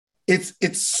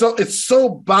it's so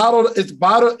bottled, it's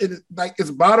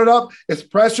bottled up, it's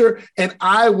pressure, and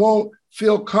I won't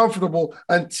feel comfortable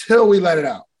until we let it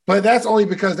out. But that's only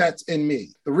because that's in me.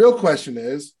 The real question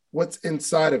is, what's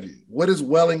inside of you? What is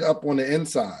welling up on the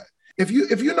inside? If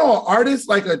you know an artist,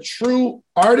 like a true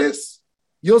artist,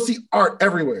 you'll see art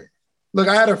everywhere. Look,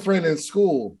 I had a friend in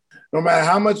school. No matter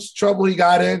how much trouble he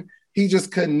got in, he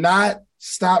just could not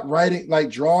stop writing, like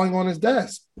drawing on his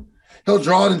desk. He'll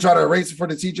draw it and try to erase it before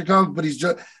the teacher comes, but he's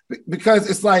just, because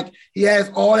it's like he has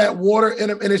all that water in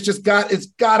him and it's got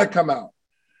to come out.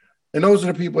 And those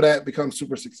are the people that become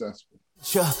super successful.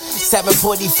 Sure.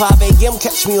 7:45 a.m.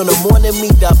 Catch me on the morning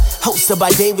meetup, hosted by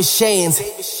David Shands.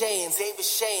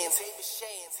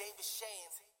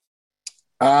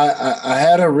 I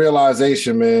had a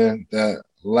realization, man, that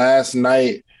last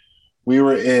night we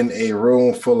were in a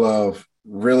room full of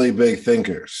really big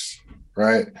thinkers,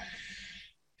 right?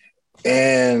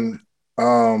 And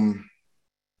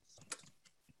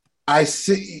I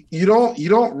see you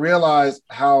don't realize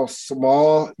how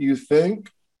small you think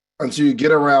until you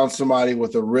get around somebody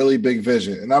with a really big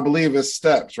vision. And I believe it's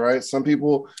steps, right? Some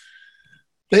people,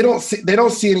 they don't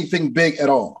see anything big at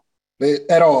all.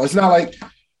 It's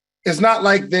not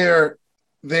like they're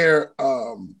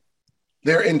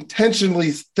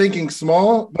intentionally thinking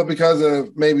small, but because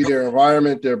of maybe their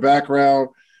environment, their background,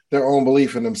 their own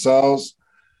belief in themselves,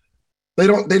 they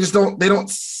don't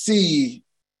see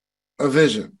a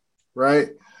vision, right?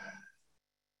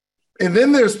 And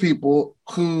then there's people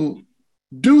who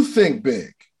do think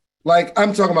big. Like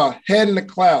I'm talking about head in the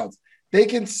clouds. They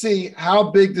can see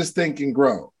how big this thing can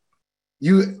grow.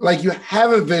 You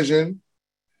have a vision.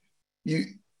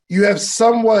 You have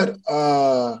somewhat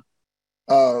of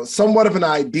an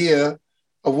idea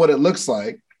of what it looks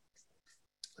like,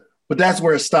 but that's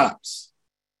where it stops.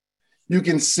 You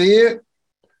can see it,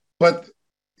 but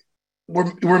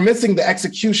we're missing the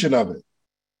execution of it.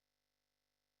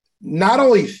 Not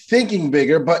only thinking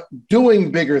bigger, but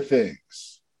doing bigger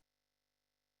things.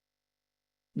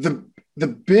 The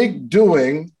big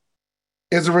doing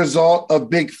is a result of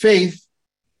big faith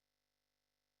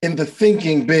in the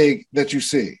thinking big that you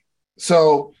see.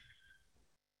 So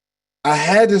I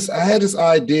had this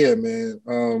idea,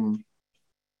 man,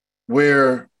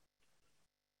 where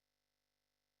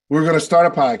we're going to start a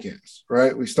podcast,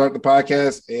 right? We start the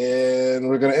podcast and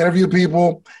we're going to interview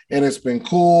people, and it's been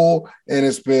cool and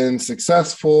it's been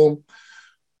successful.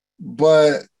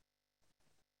 But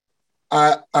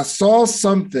I saw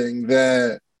something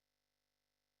that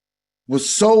was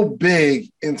so big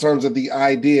in terms of the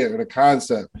idea or the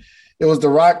concept. It was the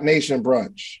Rock Nation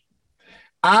brunch.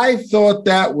 I thought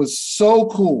that was so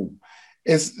cool.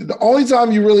 It's the only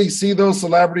time you really see those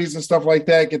celebrities and stuff like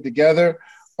that get together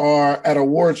are at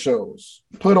award shows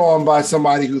put on by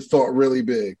somebody who thought really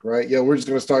big, right? Yeah, we're just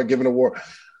going to start giving awards.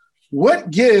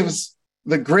 What gives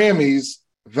the Grammys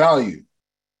value?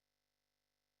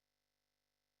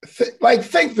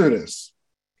 Think through this.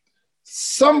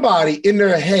 Somebody in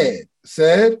their head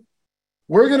said,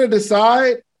 we're going to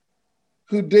decide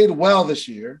who did well this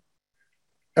year,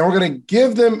 and we're going to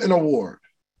give them an award.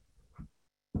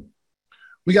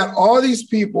 We got all these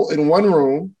people in one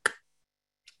room,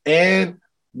 and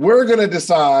we're going to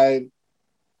decide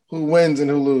who wins and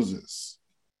who loses.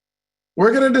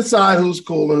 We're going to decide who's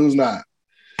cool and who's not.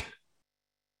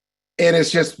 And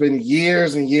it's just been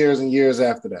years and years and years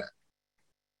after that.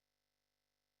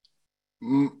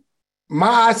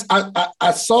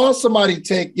 I saw somebody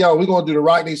take, we're going to do the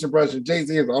Rock Nation brunch. And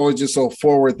Jay-Z is always just so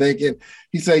forward thinking.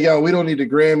 He said, we don't need the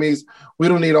Grammys. We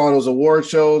don't need all those award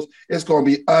shows. It's going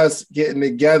to be us getting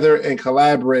together and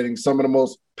collaborating, some of the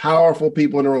most powerful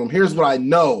people in the room. Here's what I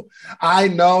know. I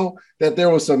know that there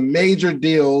were some major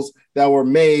deals that were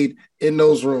made in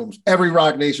those rooms. Every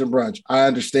Rock Nation brunch. I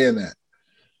understand that.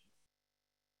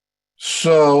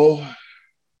 So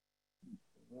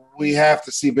we have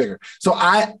to see bigger. So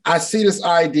I see this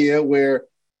idea where,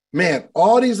 man,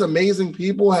 all these amazing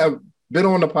people have been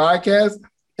on the podcast,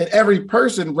 and every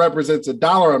person represents a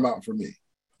dollar amount for me.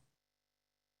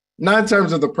 Not in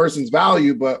terms of the person's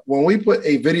value, but when we put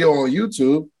a video on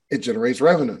YouTube, it generates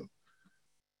revenue.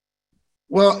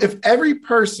 Well, if every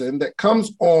person that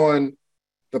comes on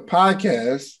the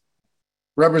podcast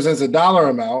represents a dollar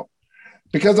amount,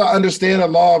 because I understand the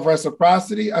law of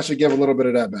reciprocity, I should give a little bit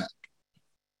of that back.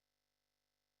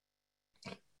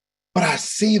 But I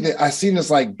seen this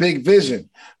like big vision,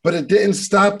 but it didn't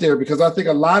stop there, because I think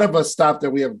a lot of us stop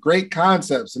there. We have great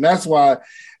concepts. And that's why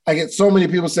I get so many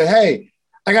people say, hey,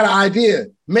 I got an idea.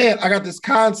 Man, I got this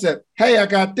concept. Hey, I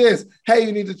got this. Hey,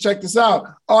 you need to check this out.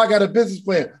 Oh, I got a business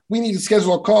plan. We need to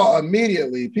schedule a call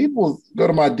immediately. People go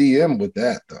to my DM with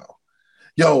that, though.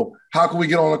 Yo, how can we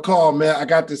get on a call, man? I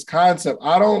got this concept.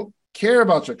 I don't care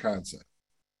about your concept.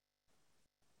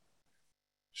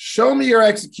 Show me your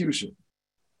execution.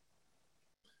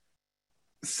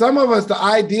 Some of us, the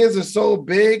ideas are so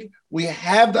big, we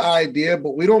have the idea,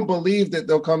 but we don't believe that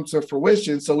they'll come to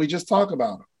fruition, so we just talk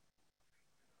about them.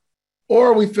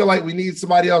 Or we feel like we need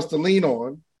somebody else to lean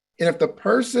on. And if the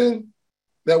person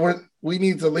that we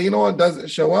need to lean on doesn't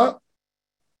show up,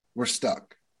 we're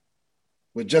stuck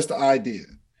with just the idea.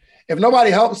 If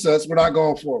nobody helps us, we're not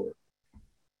going forward.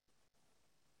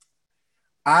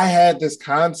 I had this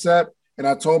concept, and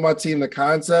I told my team the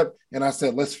concept, and I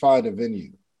said, let's find a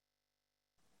venue.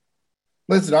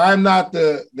 Listen, I'm not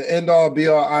the end-all,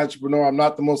 be-all entrepreneur. I'm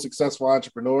not the most successful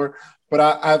entrepreneur,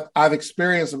 but I've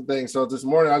experienced some things. So this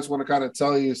morning, I just want to kind of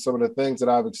tell you some of the things that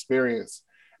I've experienced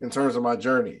in terms of my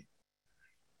journey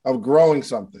of growing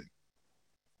something.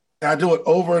 And I do it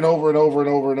over and over and over and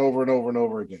over and over and over and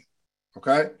over again,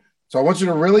 okay? So I want you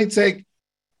to really take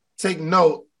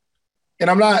note, and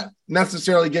I'm not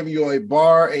necessarily giving you a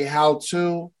bar, a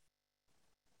how-to,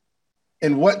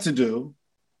 and what to do.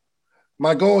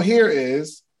 My goal here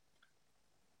is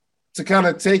to kind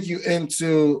of take you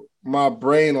into my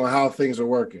brain on how things are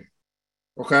working,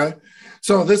 okay?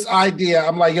 So this idea,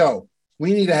 I'm like, yo,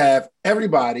 we need to have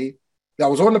everybody that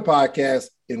was on the podcast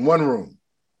in one room.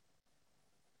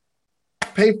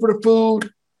 Pay for the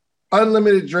food,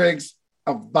 unlimited drinks,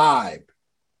 a vibe.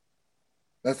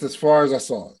 That's as far as I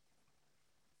saw it.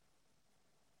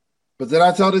 But then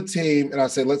I tell the team, and I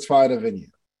say, let's find a venue.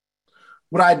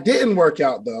 What I didn't work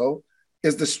out, though,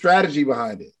 is the strategy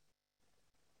behind it.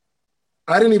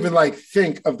 I didn't even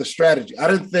think of the strategy. I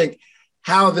didn't think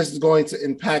how this is going to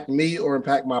impact me or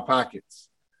impact my pockets.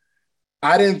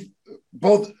 I didn't,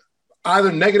 both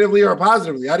either negatively or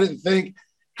positively. I didn't think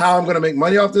how I'm going to make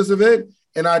money off this event,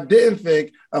 and I didn't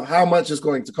think of how much it's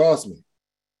going to cost me.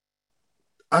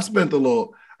 I spent a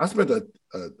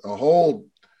whole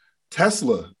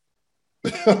Tesla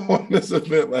on this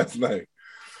event last night.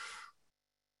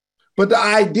 But the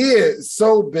idea is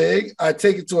so big, I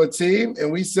take it to a team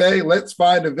and we say, let's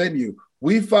find a venue.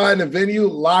 We find a venue,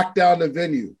 lock down the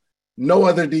venue. No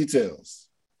other details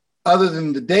other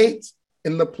than the date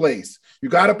and the place. You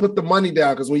got to put the money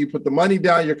down, because when you put the money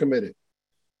down, you're committed.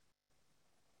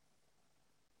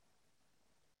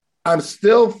 I'm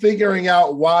still figuring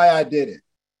out why I did it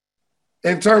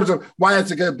in terms of why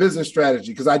it's a good business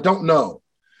strategy, because I don't know.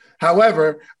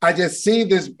 However, I just see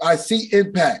this, I see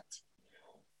impact.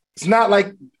 It's not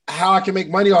like how I can make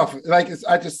money off of it.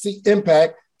 I just see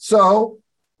impact. So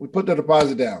we put the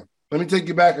deposit down. Let me take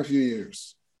you back a few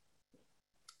years.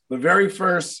 The very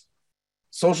first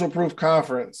Social Proof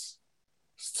Conference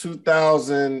was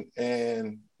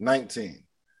 2019.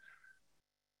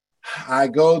 I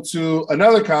go to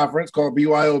another conference called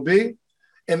BYOB,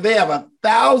 and they have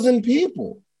 1,000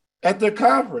 people at their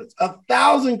conference,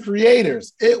 1,000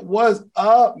 creators. It was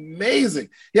amazing.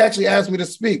 He actually asked me to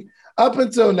speak. Up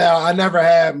until now, I never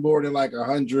had more than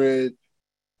 100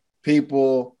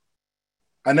 people.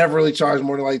 I never really charged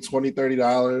more than $20,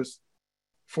 $30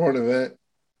 for an event.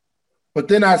 But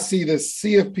then I see this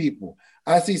sea of people.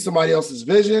 I see somebody else's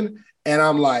vision, and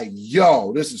I'm like,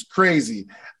 yo, this is crazy.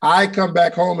 I come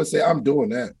back home and say, I'm doing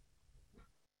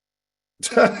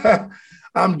that.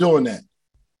 I'm doing that.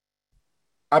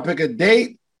 I pick a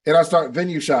date, and I start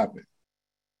venue shopping.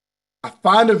 I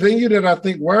find a venue that I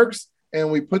think works, and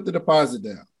we put the deposit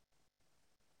down.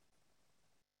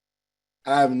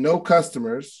 I have no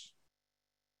customers,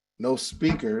 no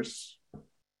speakers,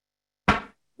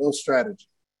 no strategy,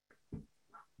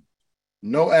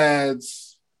 no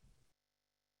ads,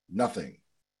 nothing.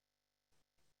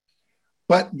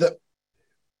 But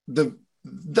the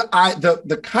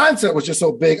concept was just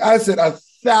so big. I said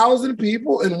 1,000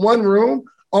 people in one room,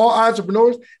 all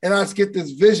entrepreneurs, and I just get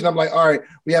this vision. I'm like, all right,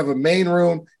 we have a main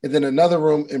room and then another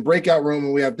room and breakout room,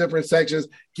 and we have different sections.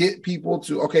 Get people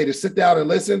to sit down and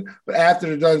listen, but after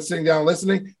they're done sitting down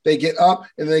listening, they get up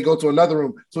and they go to another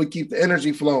room. So we keep the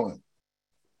energy flowing.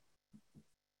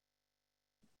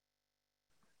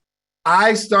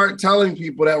 I start telling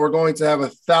people that we're going to have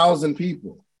 1,000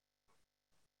 people.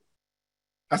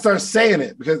 I start saying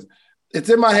it because it's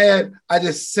in my head. I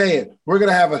just say it. We're going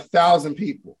to have 1,000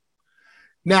 people.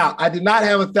 Now, I did not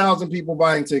have 1,000 people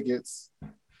buying tickets,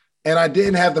 and I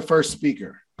didn't have the first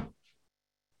speaker.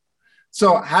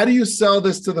 So how do you sell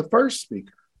this to the first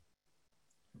speaker?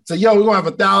 So, yo, we're going to have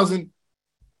 1,000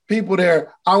 people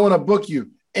there. I want to book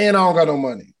you, and I don't got no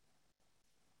money.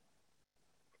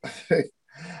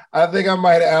 I think I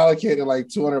might have allocated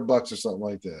 $200 or something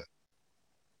like that.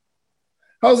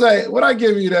 Jose, would I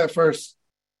give you the first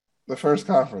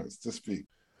conference to speak?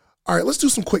 All right, let's do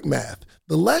some quick math.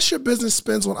 The less your business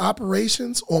spends on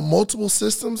operations, on multiple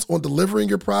systems, on delivering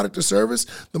your product or service,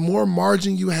 the more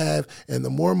margin you have and the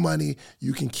more money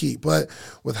you can keep. But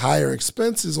with higher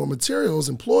expenses on materials,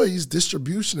 employees,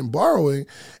 distribution, and borrowing,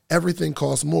 everything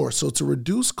costs more. So to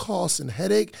reduce costs and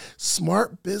headache,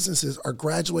 smart businesses are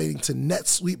graduating to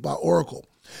NetSuite by Oracle.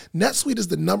 NetSuite is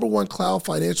the #1 cloud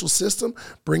financial system,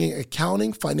 bringing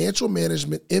accounting, financial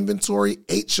management, inventory,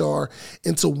 HR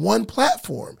into one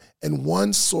platform and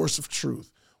one source of truth.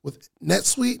 With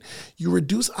NetSuite, you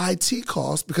reduce IT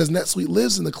costs because NetSuite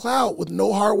lives in the cloud with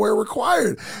no hardware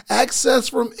required. Access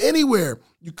from anywhere.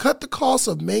 You cut the cost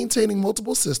of maintaining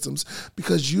multiple systems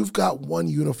because you've got one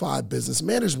unified business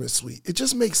management suite. It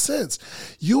just makes sense.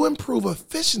 You improve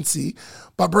efficiency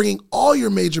by bringing all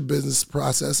your major business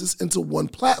processes into one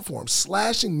platform,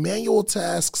 slashing manual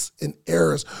tasks and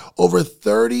errors. Over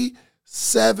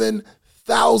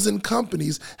 37,000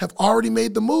 companies have already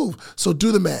made the move. So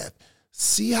do the math.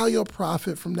 See how you'll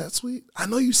profit from NetSuite? I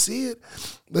know you see it.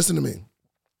 Listen to me.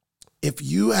 If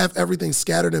you have everything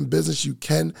scattered in business, you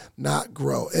cannot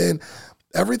grow. And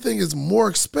everything is more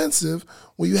expensive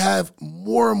when you have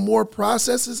more and more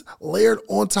processes layered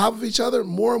on top of each other,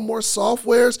 more and more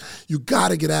softwares. You got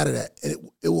to get out of that. And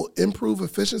it will improve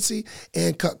efficiency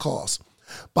and cut costs.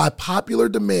 By popular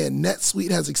demand,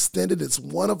 NetSuite has extended its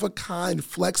one-of-a-kind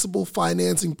flexible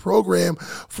financing program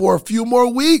for a few more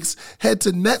weeks. Head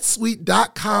to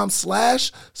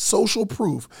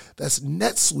netsuite.com/socialproof. That's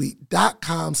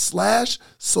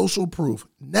netsuite.com/socialproof.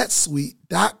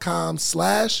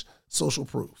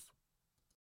 netsuite.com/socialproof.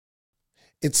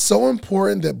 It's so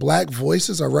important that Black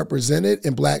voices are represented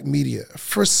in Black media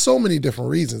for so many different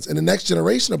reasons. And the next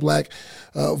generation of Black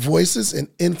voices and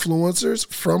influencers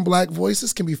from Black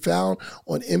voices can be found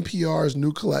on NPR's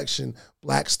new collection,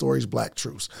 Black Stories, Black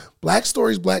Truths. Black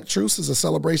Stories, Black Truths is a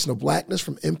celebration of Blackness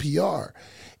from NPR.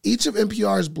 Each of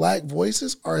NPR's Black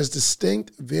voices are as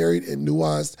distinct, varied, and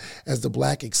nuanced as the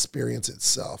Black experience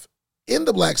itself. In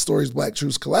the Black Stories, Black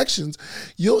Truths collections,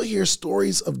 you'll hear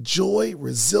stories of joy,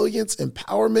 resilience,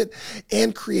 empowerment,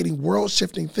 and creating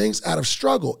world-shifting things out of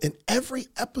struggle. And every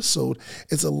episode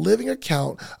is a living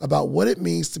account about what it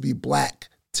means to be Black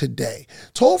today,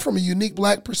 told from a unique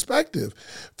Black perspective.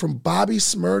 From Bobby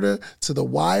Smurda to The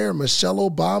Wire, Michelle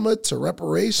Obama to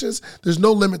reparations, there's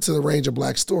no limit to the range of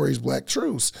Black stories, Black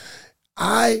truths.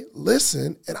 I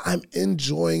listen and I'm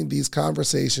enjoying these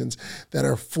conversations that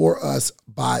are for us,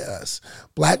 by us.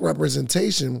 Black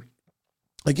representation,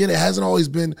 again, it hasn't always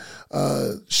been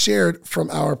shared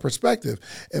from our perspective.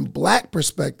 And Black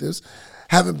perspectives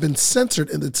haven't been centered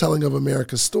in the telling of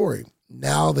America's story.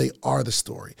 Now they are the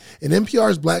story. In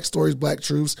NPR's Black Stories, Black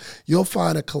Truths, you'll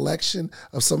find a collection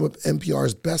of some of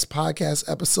NPR's best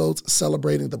podcast episodes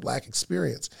celebrating the Black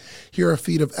experience. Here are a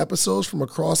feed of episodes from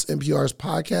across NPR's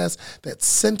podcasts that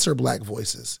center Black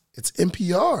voices. It's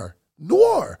NPR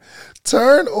Noir.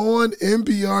 Turn on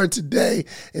NPR today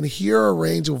and hear a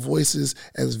range of voices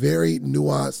as varied,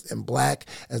 nuanced, and Black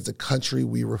as the country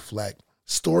we reflect.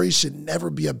 Stories should never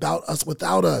be about us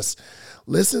without us.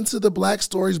 Listen to the Black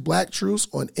Stories, Black Truths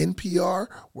on NPR,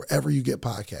 wherever you get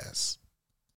podcasts.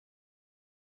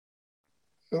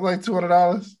 It's like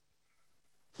 $200.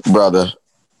 Brother,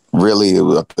 really,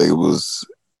 I think it was,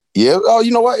 yeah. Oh,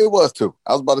 you know what? It was too.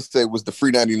 I was about to say it was the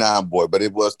free 99 boy, but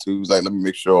it was too. It was like, let me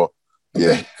make sure.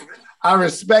 Yeah. I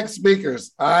respect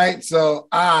speakers. All right. So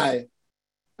I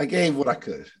gave what I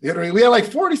could. You know what I mean? We had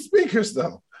like 40 speakers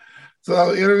though.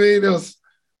 So, you know what I mean? It was,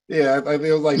 yeah, I think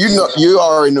it was like, you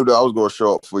already knew that I was going to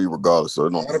show up for you regardless. So it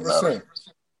don't 100%. matter.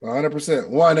 100%.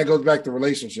 One, that goes back to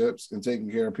relationships and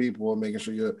taking care of people and making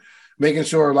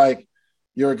sure like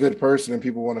you're a good person and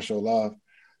people want to show love.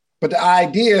 But the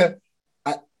idea,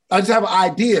 I just have an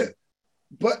idea,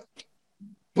 but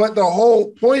the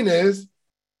whole point is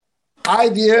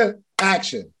idea,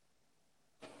 action.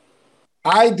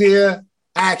 Idea,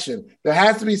 action. There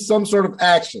has to be some sort of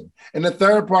action. And the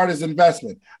third part is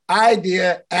investment.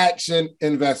 Idea, action,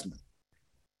 investment.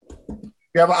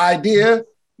 You have an idea,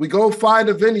 we go find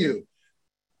a venue.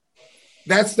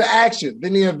 That's the action.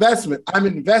 Then the investment. I'm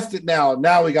invested now.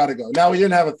 Now we got to go. Now we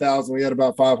didn't have 1,000. We had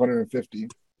about 550,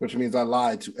 which means I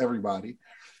lied to everybody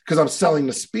because I'm selling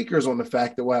the speakers on the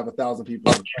fact that we'll have 1,000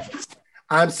 people.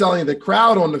 I'm selling the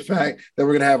crowd on the fact that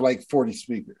we're going to have like 40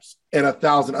 speakers and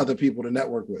 1,000 other people to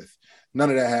network with. None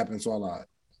of that happened, so I lied.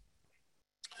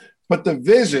 But the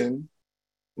vision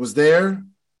was there.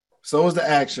 So was the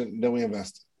action. And then we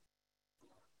invested.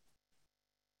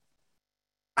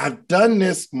 I've done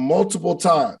this multiple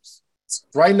times.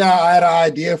 Right now, I had an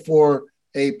idea for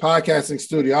a podcasting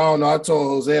studio. I don't know. I told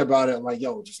Jose about it. I'm like,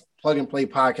 yo, just plug and play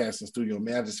podcasting studio,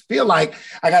 man. I just feel like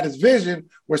I got this vision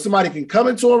where somebody can come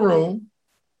into a room,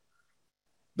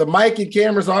 the mic and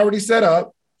camera's already set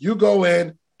up. You go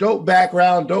in, dope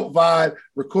background, dope vibe,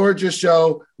 record your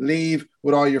show, leave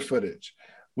with all your footage.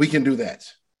 We can do that.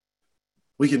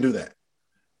 We can do that.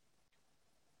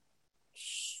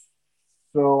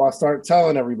 So I start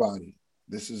telling everybody,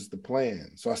 this is the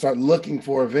plan. So I start looking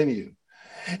for a venue.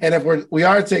 And if we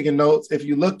are taking notes, if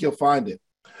you look, you'll find it.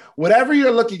 Whatever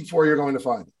you're looking for, you're going to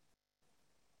find it.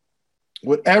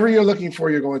 Whatever you're looking for,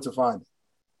 you're going to find it.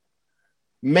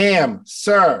 Ma'am,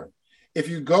 sir, if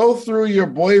you go through your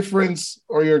boyfriend's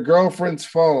or your girlfriend's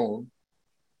phone,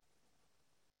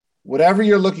 whatever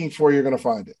you're looking for, you're going to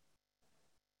find it.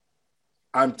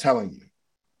 I'm telling you.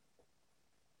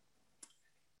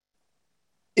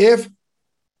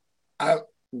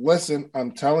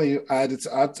 I'm telling you, I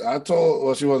told,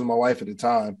 well, she wasn't my wife at the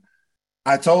time.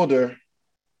 I told her,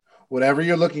 whatever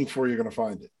you're looking for, you're going to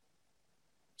find it.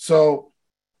 So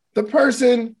the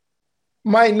person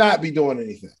might not be doing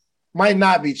anything, might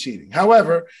not be cheating.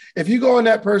 However, if you go on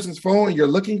that person's phone and you're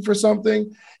looking for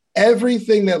something,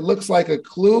 everything that looks like a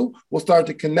clue will start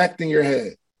to connect in your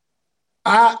head.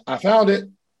 I found it.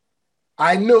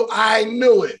 I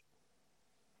knew it.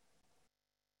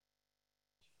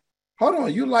 Hold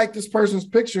on, you like this person's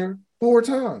picture 4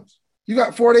 times. You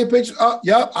got 4-day pictures. Oh,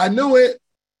 yep, I knew it.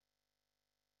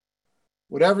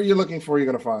 Whatever you're looking for, you're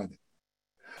going to find it.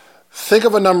 Think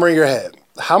of a number in your head.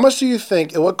 How much do you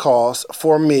think it would cost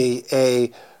for me,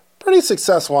 a pretty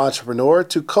successful entrepreneur,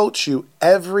 to coach you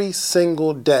every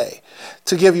single day,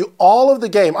 to give you all of the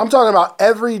game? I'm talking about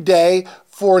every day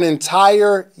for an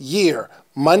entire year,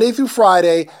 Monday through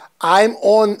Friday. I'm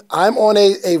on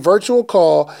a virtual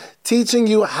call teaching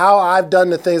you how I've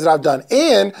done the things that I've done,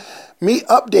 and me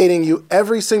updating you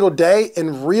every single day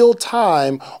in real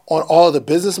time on all the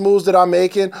business moves that I'm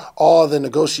making, all the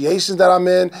negotiations that I'm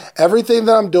in, everything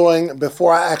that I'm doing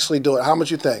before I actually do it. How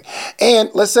much you think? And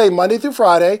let's say Monday through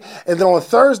Friday, and then on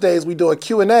Thursdays we do a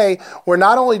Q&A where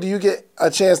not only do you get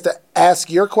a chance to ask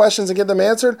your questions and get them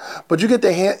answered, but you get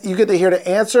to hear the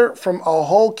answer from a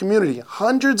whole community,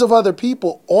 hundreds of other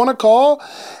people on a call,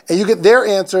 and you get their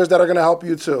answers that are going to help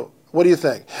you too. What do you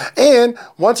think? And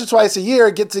once or twice a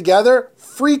year, get together,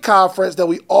 free conference that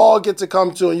we all get to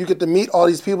come to, and you get to meet all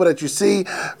these people that you see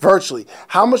virtually.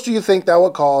 How much do you think that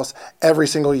would cost every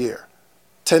single year?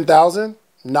 10,000?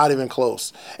 Not even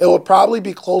close. It would probably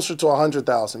be closer to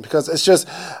 100,000, because it's just,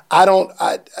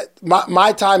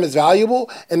 my time is valuable,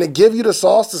 and to give you the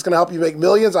sauce that's going to help you make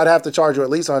millions, I'd have to charge you at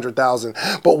least 100,000.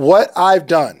 But what I've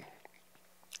done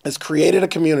is created a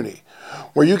community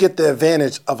where you get the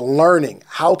advantage of learning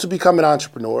how to become an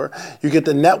entrepreneur. You get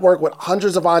to network with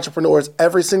hundreds of entrepreneurs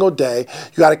every single day.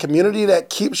 You got a community that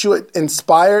keeps you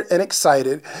inspired and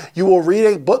excited. You will read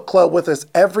a book club with us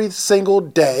every single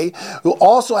day. We'll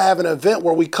also have an event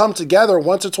where we come together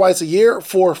once or twice a year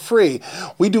for free.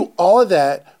 We do all of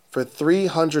that for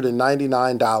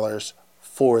 $399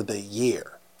 for the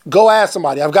year. Go ask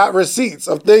somebody. I've got receipts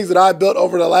of things that I built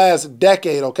over the last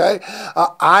decade, okay?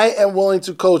 I am willing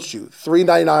to coach you.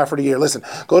 $399 for the year. Listen,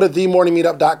 go to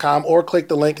themorningmeetup.com or click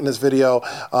the link in this video.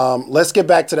 Let's get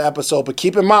back to the episode, but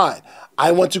keep in mind,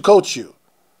 I want to coach you.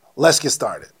 Let's get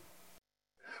started.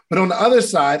 But on the other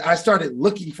side,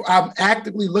 I'm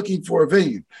actively looking for a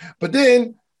venue. But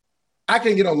then I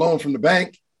can get a loan from the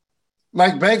bank.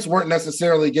 Like, banks weren't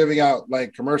necessarily giving out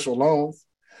like commercial loans.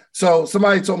 So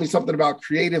somebody told me something about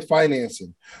creative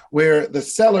financing, where the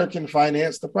seller can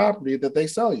finance the property that they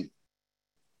sell you.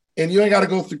 And you ain't got to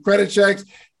go through credit checks,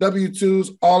 W-2s,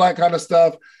 all that kind of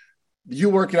stuff. You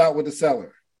work it out with the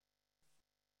seller.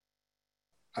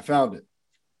 I found it.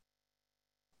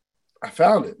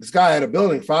 This guy had a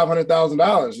building,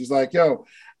 $500,000. He's like, yo,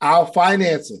 I'll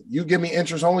finance it. You give me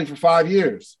interest only for 5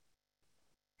 years.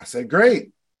 I said,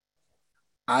 great.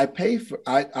 I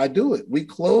do it. We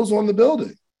close on the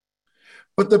building.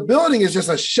 But the building is just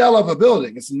a shell of a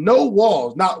building. It's no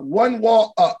walls, not one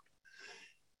wall up.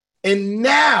 And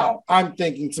now I'm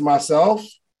thinking to myself,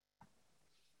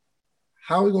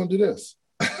 how are we going to do this?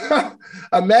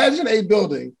 Imagine a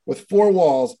building with 4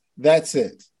 walls. That's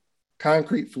it.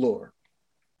 Concrete floor.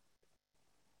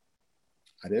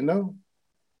 I didn't know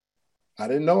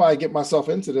I'd get myself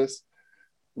into this,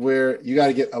 where you got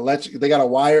to get electric. They got to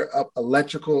wire up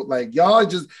electrical. Like,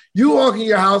 you walk in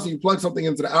your house and you plug something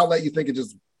into the outlet. You think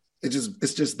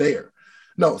it's just there.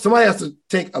 No, somebody has to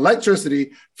take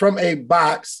electricity from a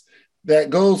box that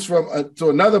goes to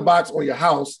another box on your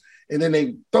house. And then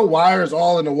they throw wires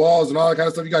all in the walls and all that kind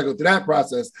of stuff. You got to go through that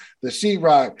process. The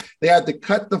sheetrock, they had to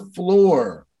cut the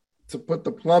floor to put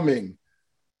the plumbing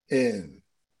in.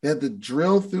 They had to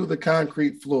drill through the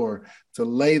concrete floor to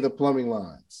lay the plumbing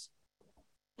lines.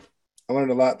 I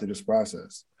learned a lot through this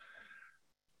process.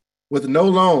 With no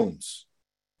loans,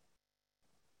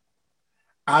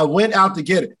 I went out to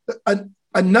get it.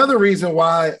 Another reason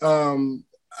why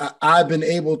I've been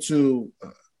able to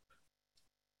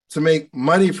make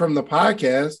money from the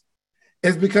podcast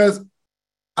is because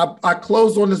I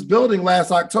closed on this building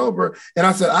last October, and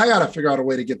I said, I got to figure out a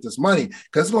way to get this money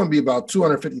because it's going to be about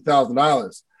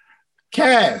 $250,000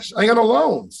 cash. I ain't got no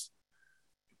loans.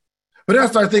 But then I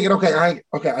started thinking, I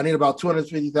need about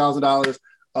 $250,000.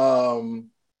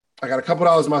 I got a couple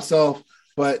dollars myself,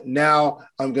 but now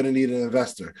I'm going to need an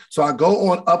investor. So I go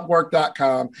on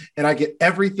Upwork.com and I get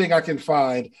everything I can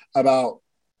find about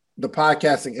the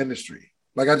podcasting industry.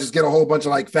 Like I just get a whole bunch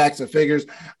of like facts and figures.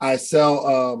 I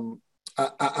sell.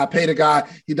 I paid a guy.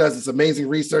 He does this amazing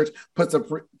research. Puts a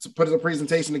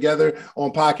presentation together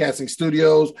on podcasting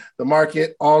studios, the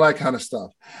market, all that kind of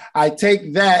stuff. I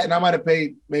take that, and I might have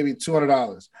paid maybe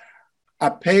 $200. I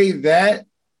paid that,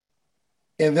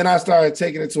 and then I started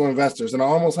taking it to investors, and I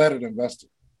almost had an investor.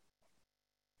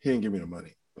 He didn't give me the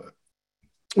money, but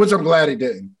which I'm glad he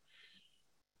didn't.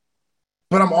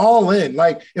 But I'm all in.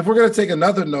 Like, if we're going to take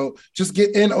another note, just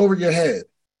get in over your head.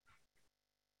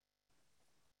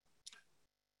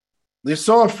 You're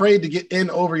so afraid to get in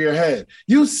over your head.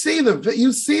 You see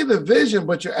the vision,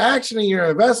 but your action and your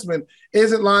investment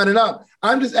isn't lining up.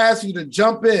 I'm just asking you to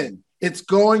jump in. It's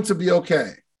going to be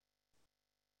okay.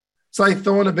 It's like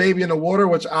throwing a baby in the water,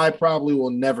 which I probably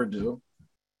will never do.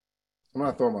 I'm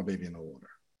not throwing my baby in the water.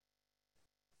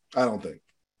 I don't think.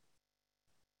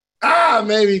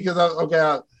 Maybe because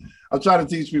I'm trying to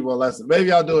teach people a lesson.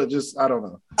 Maybe I'll do it. I don't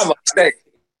know.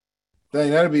 Dang,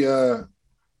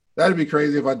 that'd be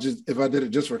crazy if I did it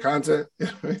just for content.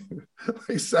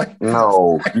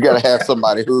 No, you got to have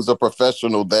somebody who's a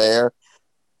professional there,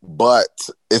 but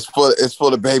it's for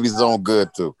the baby's own good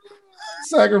too.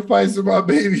 Sacrificing my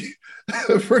baby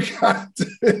for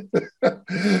content.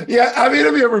 Yeah, I mean,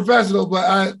 it'll be a professional,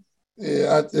 but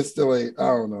it still ain't. I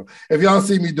don't know. If y'all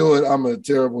see me do it, I'm a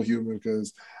terrible human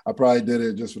because I probably did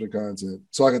it just for the content,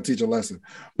 so I can teach a lesson.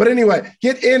 But anyway,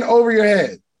 get in over your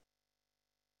head.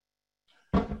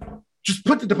 Just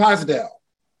put the deposit down.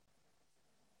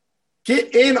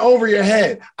 Get in over your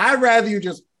head. I'd rather you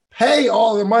just pay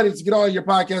all the money to get all your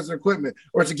podcast equipment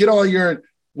or to get all your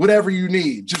whatever you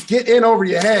need. Just get in over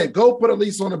your head. Go put a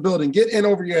lease on a building. Get in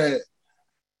over your head.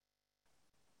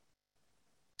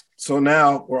 So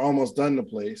now we're almost done the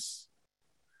place.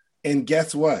 And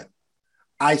guess what?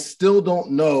 I still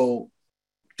don't know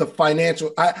the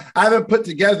financial. I haven't put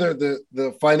together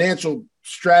the financial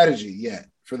strategy yet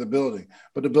for the building,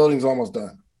 but the building's almost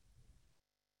done.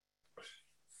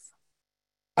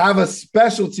 I have a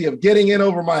specialty of getting in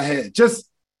over my head. Just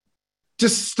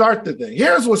start the thing.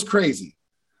 Here's what's crazy.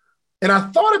 And I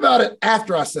thought about it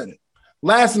after I said it.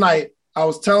 Last night, I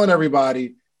was telling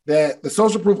everybody that the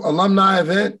Social Proof alumni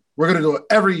event, we're going to do it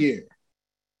every year.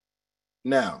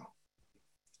 Now,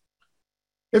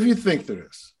 if you think through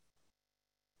this,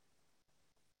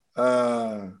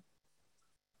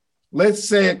 let's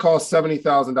say it cost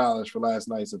 $70,000 for last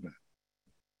night's event.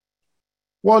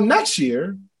 Well, next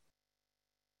year,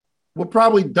 we'll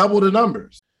probably double the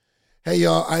numbers. Hey,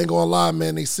 y'all, I ain't gonna lie,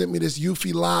 man. They sent me this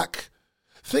Eufy lock.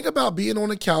 Think about being on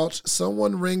the couch.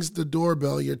 Someone rings the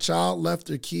doorbell. Your child left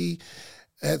their key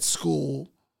at school,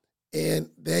 and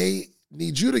they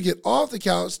need you to get off the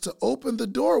couch to open the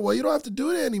door. Well, you don't have to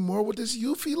do it anymore with this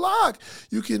Eufy lock.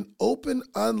 You can open,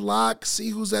 unlock, see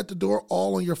who's at the door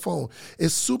all on your phone.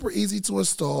 It's super easy to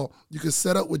install. You can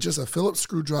set up with just a Phillips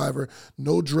screwdriver,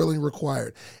 no drilling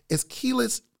required. It's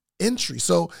keyless entry,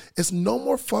 so it's no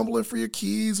more fumbling for your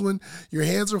keys when your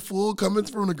hands are full coming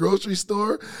from the grocery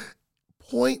store.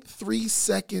 0.3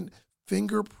 second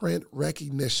fingerprint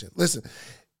recognition. Listen,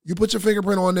 you put your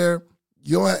fingerprint on there.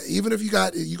 You don't have, even if you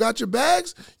got your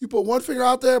bags, you put one finger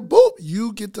out there, boop,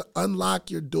 you get to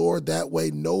unlock your door that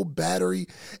way. No battery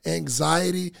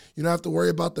anxiety. You don't have to worry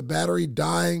about the battery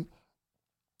dying.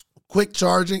 Quick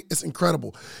charging, it's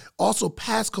incredible. Also,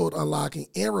 passcode unlocking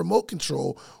and remote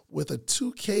control with a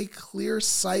 2K clear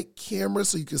sight camera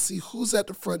so you can see who's at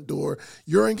the front door.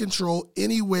 You're in control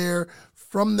anywhere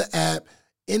from the app.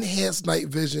 Enhanced night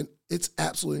vision. It's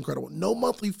absolutely incredible. No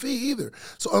monthly fee either.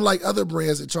 So unlike other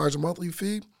brands that charge a monthly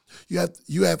fee,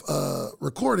 you have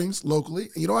recordings locally,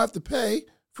 and you don't have to pay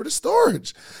for the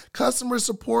storage. Customer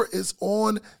support is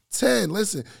on 10.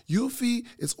 Listen, Eufy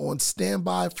is on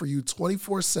standby for you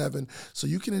 24/7 so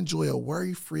you can enjoy a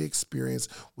worry-free experience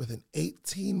with an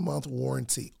 18-month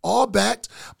warranty, all backed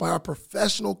by our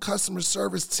professional customer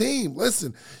service team.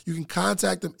 Listen, you can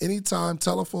contact them anytime,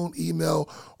 telephone, email,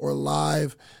 or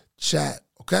live chat,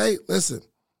 okay? Listen,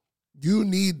 you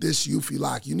need this Eufy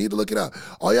lock. You need to look it up.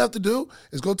 All you have to do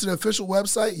is go to the official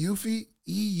website, Eufy,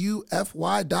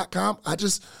 EUFY.com. I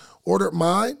just ordered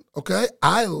mine, okay?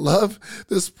 I love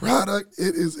this product.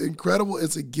 It is incredible.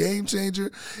 It's a game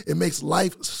changer. It makes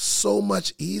life so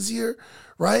much easier,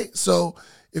 right? So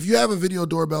if you have a video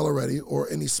doorbell already or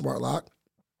any smart lock,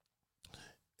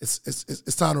 it's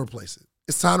time to replace it.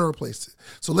 It's time to replace it.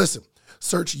 So listen,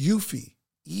 search Eufy,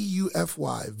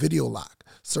 EUFY, video lock.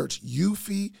 Search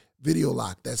Eufy Video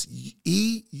Lock. That's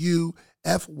EUFY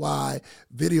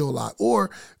Video Lock. Or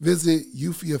visit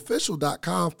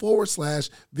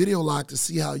eufyofficial.com/video lock to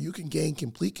see how you can gain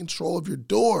complete control of your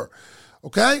door.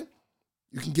 Okay?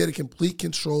 You can get a complete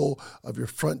control of your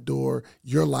front door,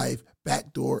 your life,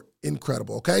 back door.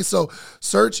 Incredible. Okay? So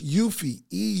search Eufy,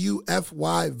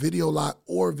 EUFY Video Lock,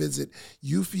 or visit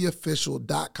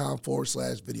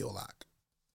eufyofficial.com/video lock.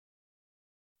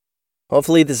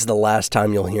 Hopefully this is the last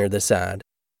time you'll hear this ad.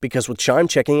 Because with Chime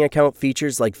checking account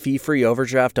features like fee-free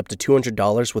overdraft up to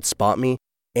 $200 with SpotMe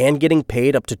and getting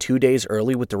paid up to 2 days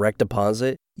early with direct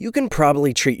deposit, you can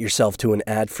probably treat yourself to an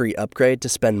ad-free upgrade to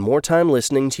spend more time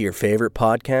listening to your favorite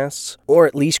podcasts, or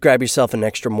at least grab yourself an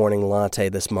extra morning latte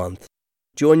this month.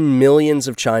 Join millions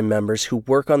of Chime members who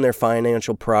work on their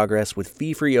financial progress with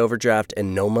fee-free overdraft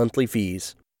and no monthly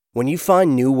fees. When you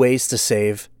find new ways to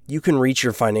save, you can reach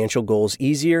your financial goals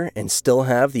easier and still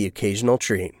have the occasional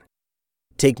treat.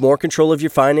 Take more control of your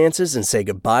finances and say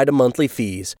goodbye to monthly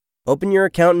fees. Open your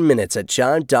account in minutes at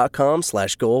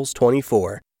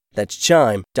chime.com/goals24. That's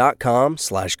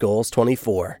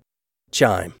chime.com/goals24.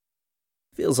 Chime.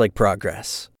 Feels like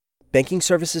progress. Banking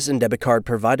services and debit card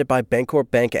provided by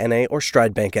Bancorp Bank N.A. or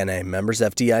Stride Bank N.A. Members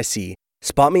FDIC.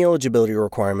 SpotMe eligibility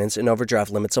requirements and overdraft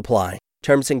limits apply.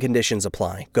 Terms and conditions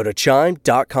apply. Go to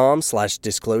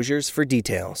chime.com/disclosures for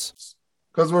details.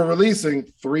 Because we're releasing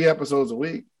 3 episodes a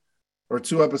week or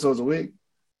 2 episodes a week.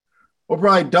 We'll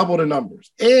probably double the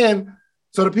numbers. And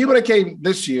so the people that came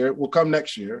this year will come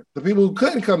next year. The people who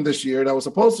couldn't come this year, that were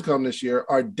supposed to come this year,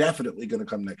 are definitely going to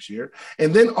come next year.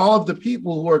 And then all of the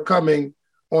people who are coming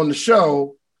on the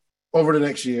show over the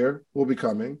next year will be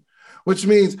coming, which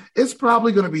means it's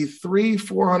probably going to be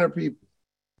 300-400 people.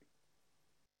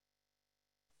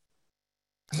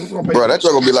 Bro, that's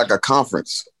going to be like a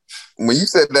conference. When you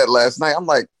said that last night, I'm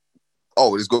like,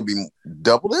 oh, it's going to be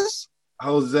double this?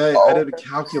 Jose, I didn't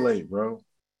calculate, bro.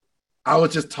 I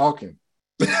was just talking.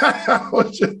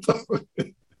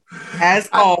 As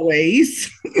always.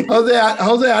 Jose,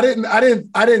 I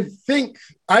didn't think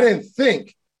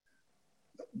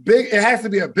big. It has to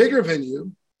be a bigger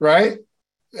venue, right?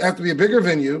 It has to be a bigger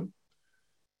venue.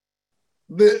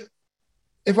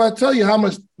 If I tell you how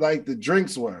much like the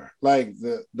drinks were, like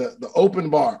the open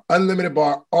bar, unlimited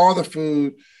bar, all the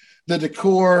food, the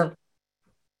decor,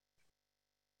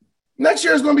 next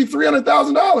year is going to be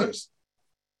 $300,000.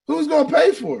 Who's going to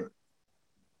pay for it?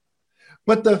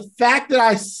 But the fact that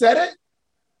I said it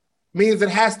means it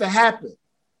has to happen.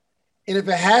 And if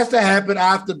it has to happen, I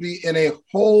have to be in a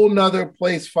whole nother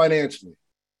place financially.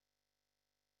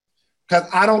 Because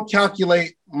I don't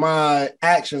calculate my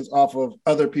actions off of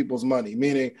other people's money,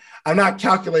 meaning I'm not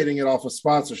calculating it off of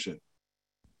sponsorship.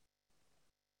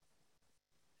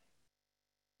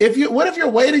 What if you're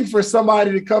waiting for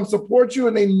somebody to come support you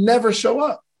and they never show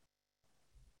up?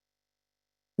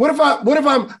 What if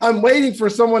I'm waiting for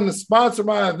someone to sponsor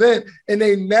my event and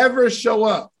they never show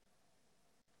up?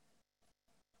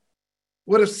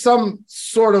 What if some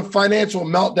sort of financial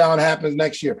meltdown happens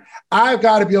next year? I've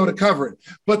got to be able to cover it.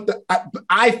 But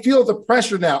I feel the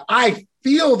pressure now.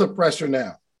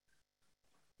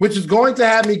 Which is going to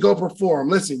have me go perform.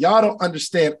 Listen, y'all don't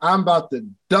understand. I'm about to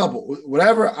double.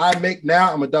 Whatever I make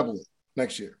now, I'm going to double it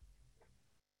next year.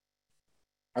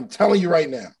 I'm telling you right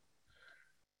now.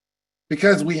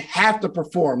 Because we have to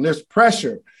perform. There's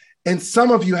pressure. And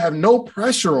some of you have no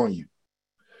pressure on you.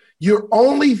 You're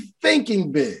only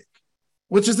thinking big,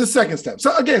 which is the second step.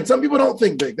 So again, some people don't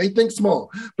think big. They think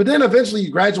small. But then eventually you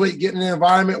graduate, get in an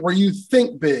environment where you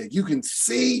think big. You can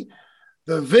see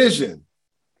the vision.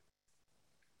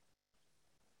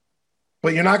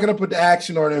 But you're not going to put the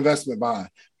action or an investment behind.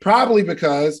 Probably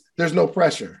because there's no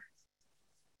pressure.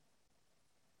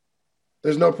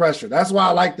 There's no pressure. That's why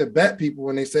I like to bet people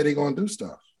when they say they're going to do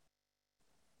stuff.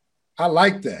 I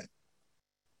like that.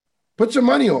 Put your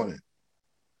money on it.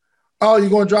 Oh, you're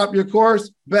going to drop your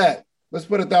course? Bet. Let's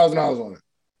put $1,000 on it.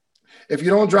 If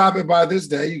you don't drop it by this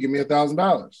day, you give me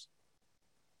 $1,000.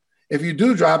 If you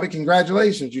do drop it,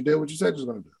 congratulations. You did what you said you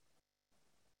were going to do.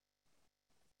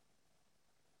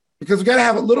 Because we got to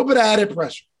have a little bit of added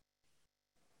pressure.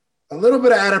 A little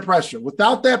bit of added pressure.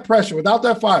 Without that pressure, without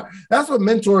that fire, that's what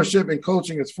mentorship and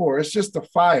coaching is for. It's just the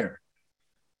fire.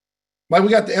 Like we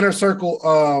got the Inner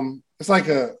Circle. It's like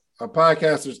a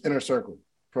podcaster's Inner Circle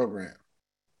program.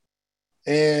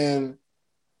 And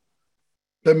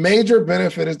the major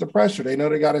benefit is the pressure. They know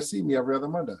they got to see me every other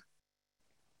Monday.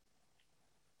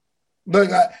 Look,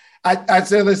 I'd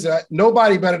say, listen,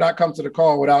 nobody better not come to the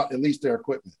call without at least their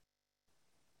equipment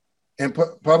and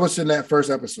publishing that first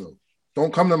episode.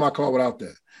 Don't come to my call without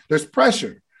that. There's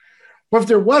pressure. But if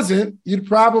there wasn't, you'd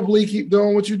probably keep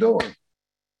doing what you're doing.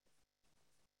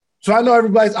 So I know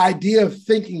everybody's idea of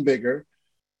thinking bigger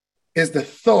is the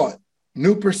thought,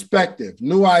 new perspective,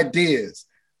 new ideas.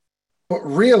 But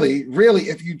really,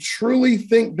 if you truly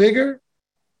think bigger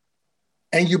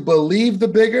and you believe the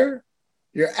bigger,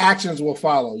 your actions will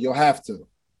follow. You'll have to.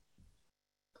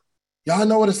 Y'all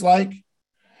know what it's like?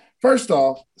 First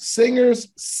off, singers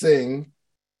sing,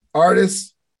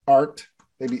 artists art,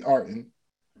 they be arting.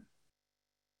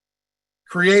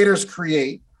 Creators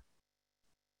create,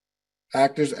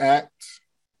 actors act,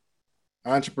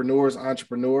 entrepreneurs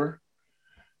entrepreneur.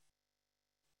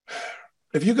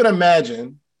 If you could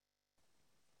imagine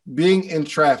being in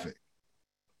traffic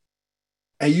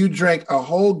and you drank a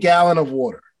whole gallon of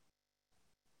water,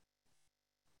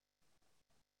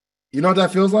 you know what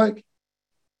that feels like?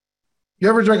 You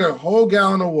ever drink a whole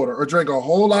gallon of water or drink a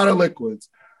whole lot of liquids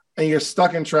and you're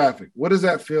stuck in traffic? What does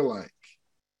that feel like?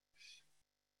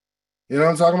 You know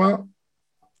what I'm talking about?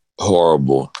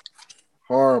 Horrible.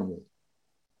 Horrible.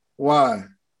 Why?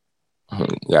 You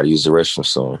got to use the restroom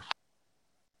soon.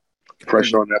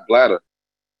 Pressure on that bladder.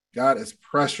 God, it's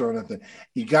pressure on that thing.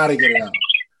 You got to get it out.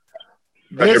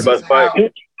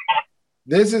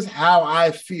 This is how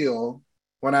I feel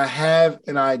when I have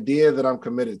an idea that I'm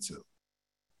committed to.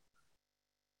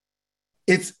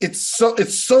 It's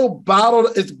so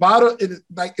bottled, it's bottled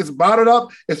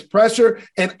up, it's pressure,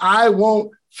 and I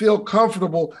won't feel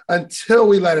comfortable until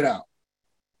we let it out.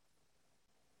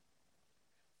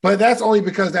 But that's only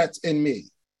because that's in me.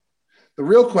 The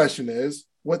real question is,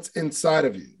 what's inside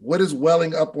of you? What is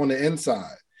welling up on the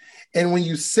inside? And when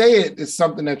you say it, it's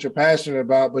something that you're passionate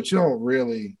about, but you don't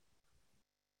really.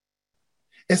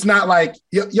 It's not like,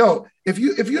 if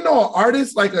you know an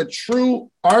artist, like a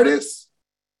true artist,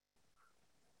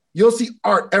 you'll see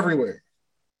art everywhere.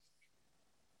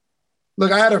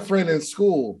 Look, I had a friend in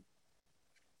school.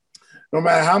 No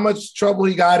matter how much trouble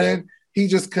he got in, he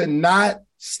just could not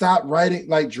stop writing,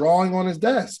 like drawing on his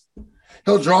desk.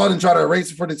 He'll draw it and try to erase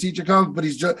it before the teacher comes, but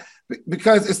he's just,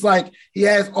 because it's like he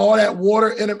has all that water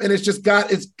in him and it's got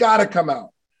to come out.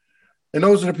 And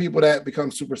those are the people that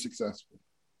become super successful.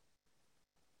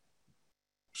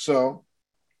 So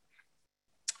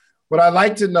what I'd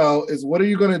like to know is, what are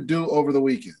you going to do over the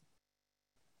weekend?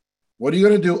 What are you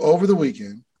going to do over the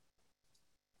weekend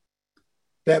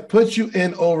that puts you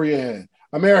in over your head?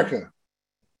 America,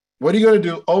 what are you going to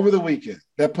do over the weekend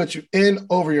that puts you in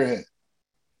over your head?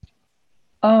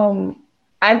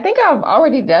 I think I've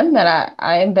already done that.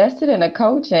 I invested in a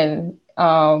coach and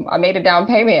I made a down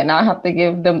payment and I have to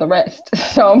give them the rest.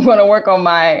 So I'm going to work on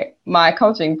my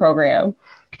coaching program.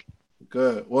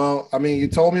 Good. Well, I mean, you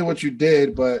told me what you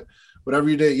did, but whatever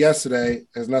you did yesterday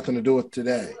has nothing to do with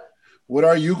today. What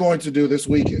are you going to do this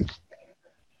weekend?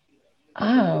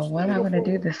 Oh, what am I going to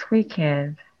do this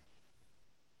weekend?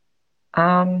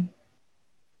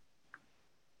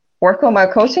 Work on my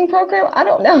coaching program? I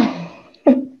don't know.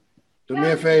 Do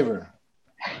me a favor.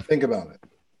 Think about it.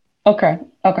 Okay.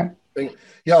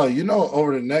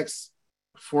 Over the next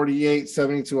 48,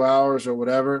 72 hours or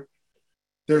whatever,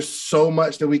 there's so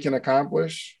much that we can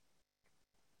accomplish.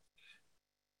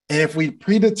 And if we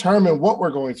predetermine what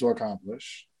we're going to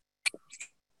accomplish,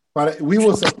 but we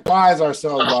will surprise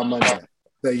ourselves by Monday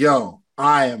that,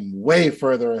 I am way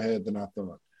further ahead than I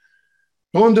thought.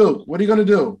 Boom Duke, what are you going to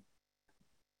do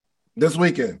this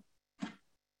weekend?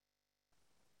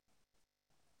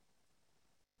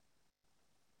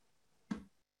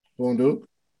 Boom Duke.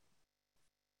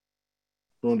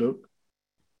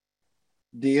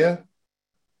 Dia.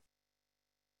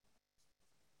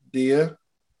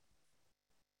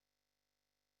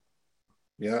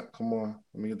 Yeah, come on.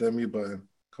 Let me get that mute button.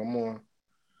 Come on.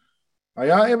 Are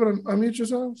y'all able to unmute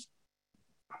yourselves?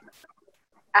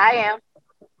 I am.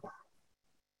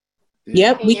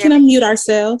 Yep, we can unmute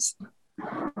ourselves.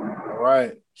 All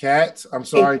right. Kat, I'm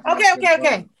sorry.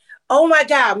 Okay. Oh my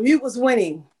God, mute was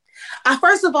winning.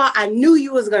 First of all, I knew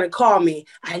you was gonna call me.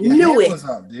 I knew it. What's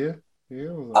up, dear?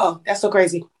 Oh, that's so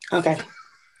crazy. Okay.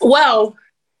 Well,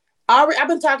 I've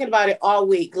been talking about it all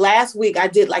week. Last week, I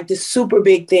did like this super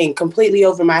big thing completely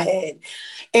over my head.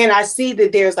 And I see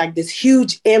that there's like this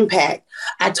huge impact.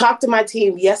 I talked to my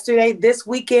team yesterday. This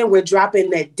weekend, we're dropping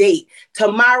that date.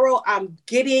 Tomorrow, I'm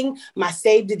getting my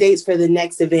save the dates for the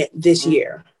next event this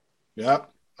year. Yep.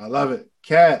 I love it.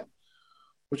 Kat,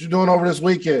 what you doing over this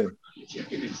weekend?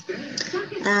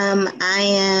 I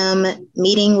am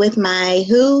meeting with my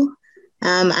who.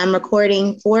 I'm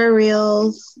recording 4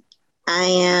 reels. I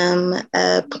am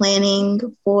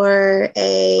planning for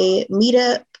a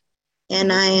meetup,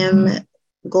 and I am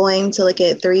going to look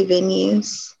at 3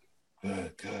 venues.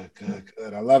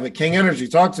 Good. I love it. King Energy,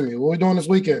 talk to me. What are we doing this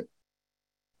weekend?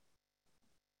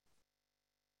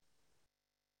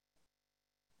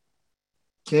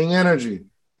 King Energy.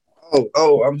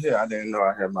 Oh, I'm here. I didn't know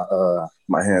I had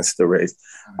my hands still raised.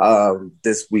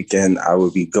 This weekend, I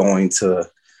will be going to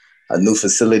a new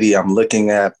facility I'm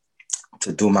looking at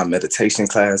to do my meditation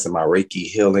class and my Reiki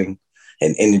healing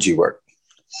and energy work.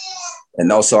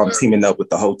 And also, I'm teaming up with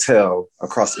the hotel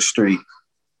across the street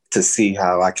to see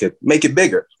how I could make it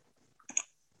bigger.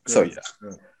 Good, so, yeah.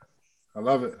 Good. I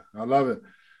love it.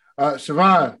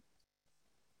 Siobhan.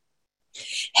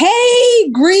 Hey,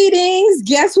 greetings.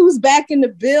 Guess who's back in the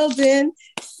building?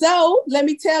 So let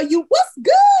me tell you what's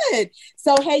good.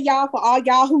 So, hey, y'all, for all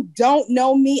y'all who don't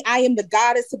know me, I am the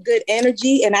goddess of good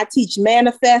energy and I teach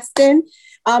manifesting.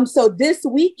 So this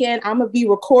weekend, I'm going to be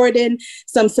recording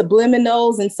some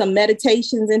subliminals and some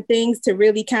meditations and things to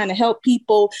really kind of help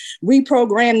people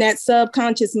reprogram that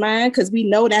subconscious mind, because we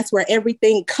know that's where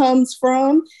everything comes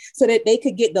from, so that they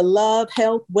could get the love,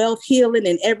 health, wealth, healing,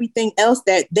 and everything else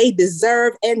that they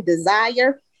deserve and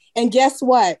desire. And guess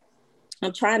what?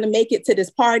 I'm trying to make it to this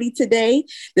party today,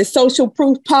 the Social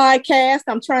Proof podcast.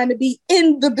 I'm trying to be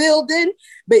in the building,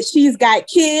 but she's got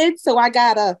kids, so I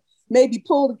got to maybe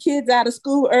pull the kids out of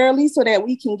school early so that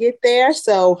we can get there.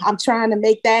 So I'm trying to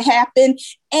make that happen.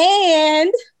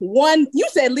 And you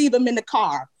said leave them in the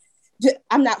car.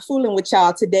 I'm not fooling with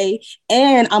y'all today.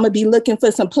 And I'm going to be looking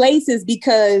for some places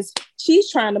because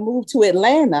she's trying to move to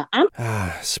Atlanta.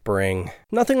 Spring.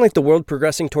 Nothing like the world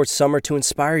progressing towards summer to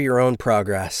inspire your own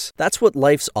progress. That's what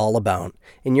life's all about.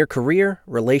 In your career,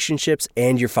 relationships,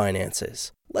 and your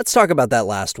finances. Let's talk about that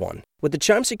last one. With the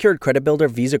Chime Secured Credit Builder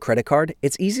Visa Credit Card,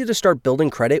 it's easy to start building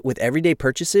credit with everyday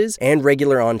purchases and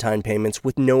regular on-time payments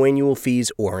with no annual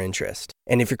fees or interest.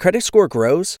 And if your credit score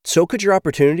grows, so could your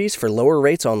opportunities for lower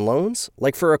rates on loans,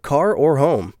 like for a car or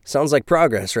home. Sounds like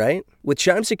progress, right? With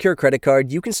Chime Secure Credit Card,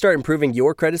 you can start improving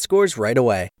your credit scores right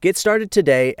away. Get started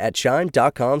today at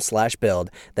chime.com/build.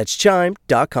 That's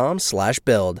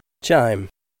chime.com/build. Chime.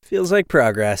 Feels like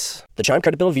progress. The Chime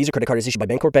Credit Builder Visa Credit Card is issued by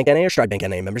Bancorp Bank N.A. or Stride Bank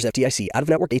N.A. Members FDIC.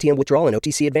 Out-of-network ATM withdrawal and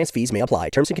OTC advance fees may apply.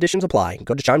 Terms and conditions apply.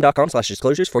 Go to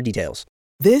chime.com/disclosures for details.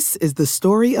 This is the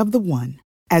story of the one.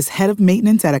 As head of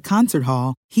maintenance at a concert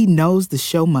hall, he knows the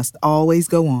show must always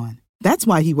go on. That's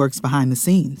why he works behind the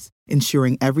scenes,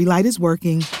 ensuring every light is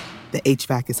working, the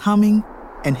HVAC is humming,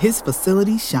 and his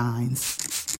facility shines.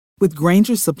 With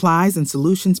Grainger's supplies and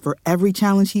solutions for every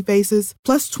challenge he faces,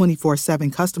 plus 24/7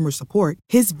 customer support,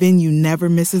 his venue never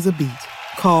misses a beat.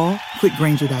 Call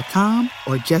quickgrainger.com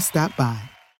or just stop by.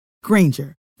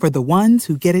 Grainger, for the ones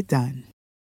who get it done.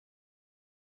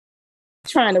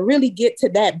 Trying to really get to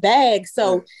that bag.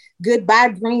 So goodbye,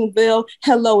 Greenville.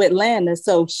 Hello, Atlanta.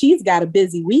 So she's got a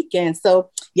busy weekend. So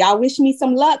y'all wish me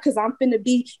some luck because I'm finna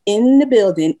be in the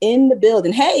building.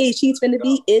 Hey, she's finna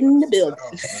be in the building.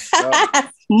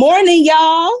 Morning,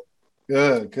 y'all.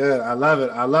 Good. I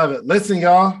love it. Listen,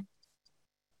 y'all.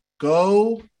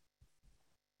 Go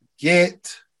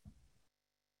get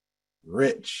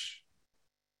rich.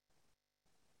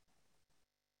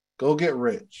 Go get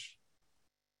rich.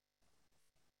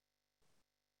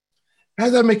 How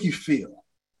does that make you feel?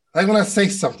 Like when I say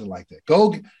something like that,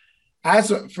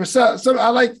 for some, I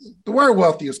like the word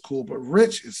wealthy is cool, but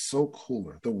rich is so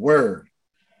cooler. The word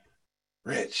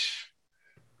rich.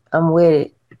 I'm with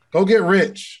it. Go get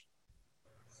rich.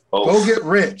 Go get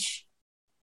rich.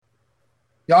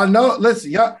 Y'all know, listen,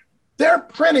 y'all, they're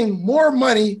printing more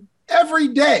money every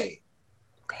day.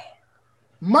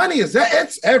 Money is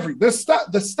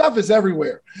the stuff is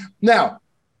everywhere. Now,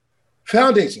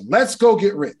 foundation, let's go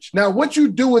get rich. Now, what you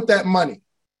do with that money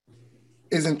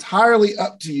is entirely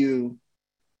up to you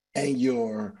and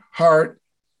your heart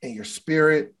and your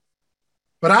spirit.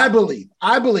 But I believe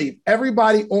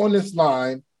everybody on this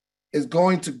line is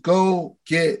going to go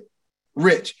get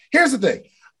rich. Here's the thing.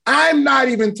 I'm not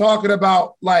even talking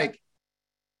about like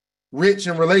rich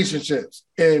in relationships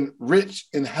and rich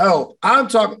in health. I'm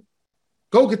talking,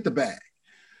 go get the bag.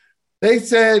 They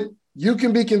said you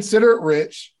can be considered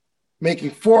rich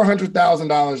making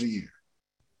 $400,000 a year.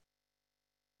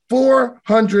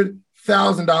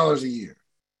 $400,000 a year.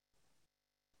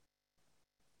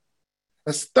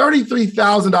 That's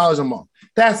 $33,000 a month.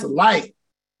 That's light.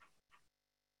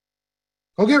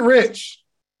 Go get rich.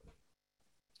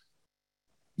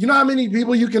 You know how many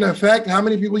people you can affect, how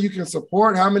many people you can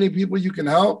support, how many people you can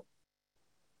help?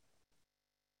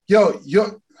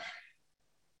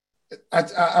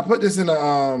 I put this in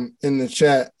the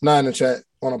chat, not in the chat,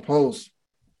 on a post,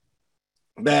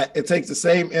 that it takes the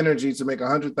same energy to make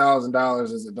 $100,000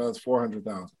 as it does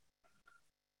 $400,000.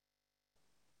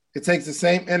 It takes the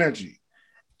same energy.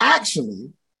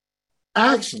 Actually,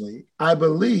 I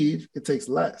believe it takes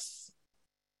less.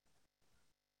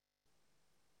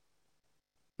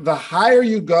 The higher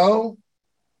you go,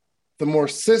 the more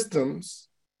systems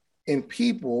and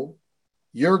people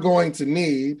you're going to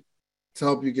need to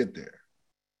help you get there.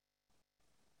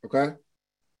 Okay?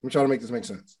 I'm trying to make this make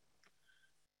sense.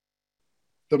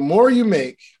 The more you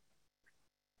make,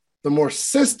 the more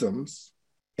systems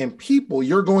and people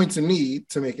you're going to need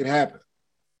to make it happen.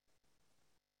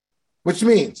 Which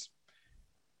means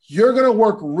you're going to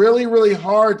work really, really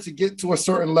hard to get to a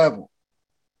certain level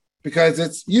because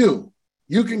it's you.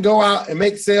 You can go out and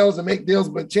make sales and make deals,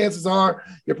 but chances are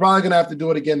you're probably going to have to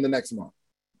do it again the next month.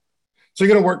 So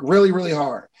you're going to work really, really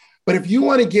hard. But if you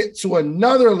want to get to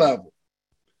another level,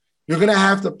 you're going to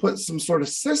have to put some sort of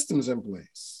systems in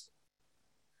place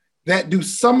that do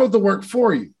some of the work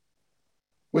for you,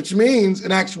 which means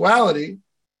in actuality,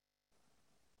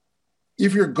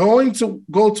 if you're going to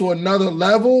go to another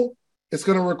level, it's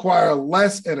going to require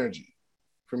less energy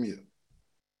from you.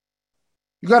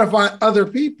 You got to find other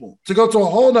people to go to a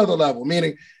whole nother level,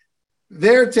 meaning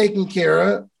they're taking care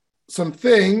of some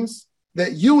things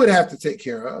that you would have to take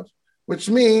care of, which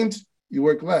means you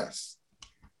work less.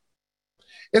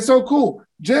 It's so cool.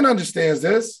 Jen understands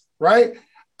this, right?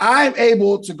 I'm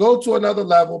able to go to another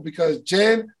level because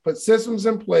Jen put systems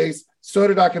in place so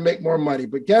that I can make more money.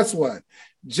 But guess what?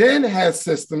 Jen has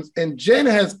systems and Jen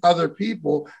has other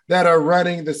people that are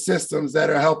running the systems that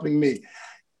are helping me.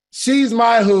 She's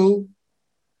my who.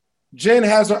 Jen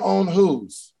has her own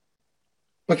who's.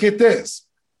 But get this.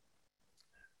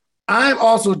 I'm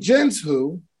also Jen's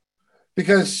who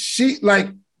because she, like,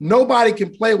 nobody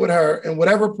can play with her in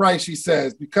whatever price she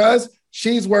says because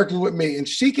she's working with me and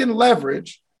she can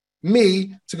leverage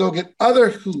me to go get other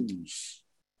who's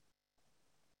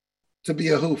to be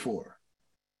a who for.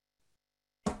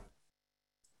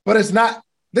 But it's not,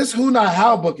 this who not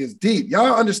how book is deep.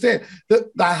 Y'all understand, the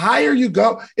higher you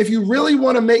go, if you really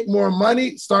want to make more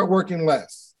money, start working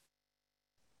less.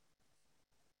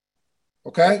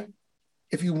 Okay?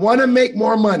 If you want to make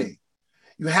more money,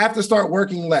 you have to start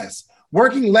working less.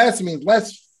 Working less means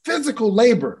less physical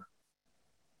labor.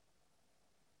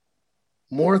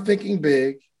 More thinking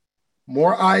big,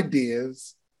 more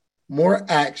ideas, more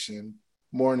action,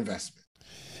 more investment.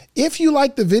 If you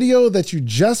like the video that you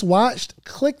just watched,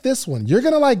 click this one. You're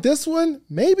going to like this one,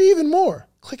 maybe even more.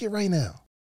 Click it right now.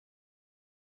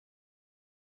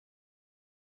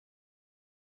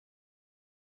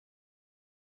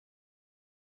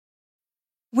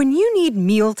 When you need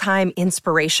mealtime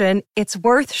inspiration, it's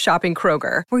worth shopping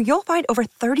Kroger, where you'll find over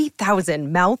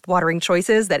 30,000 mouth-watering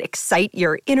choices that excite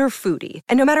your inner foodie.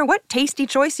 And no matter what tasty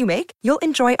choice you make, you'll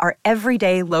enjoy our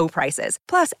everyday low prices,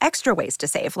 plus extra ways to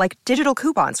save, like digital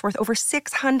coupons worth over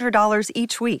 $600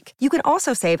 each week. You can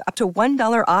also save up to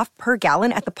 $1 off per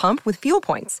gallon at the pump with fuel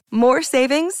points. More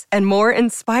savings and more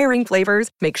inspiring flavors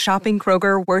make shopping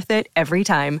Kroger worth it every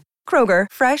time. Kroger,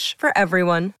 fresh for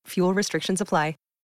everyone. Fuel restrictions apply.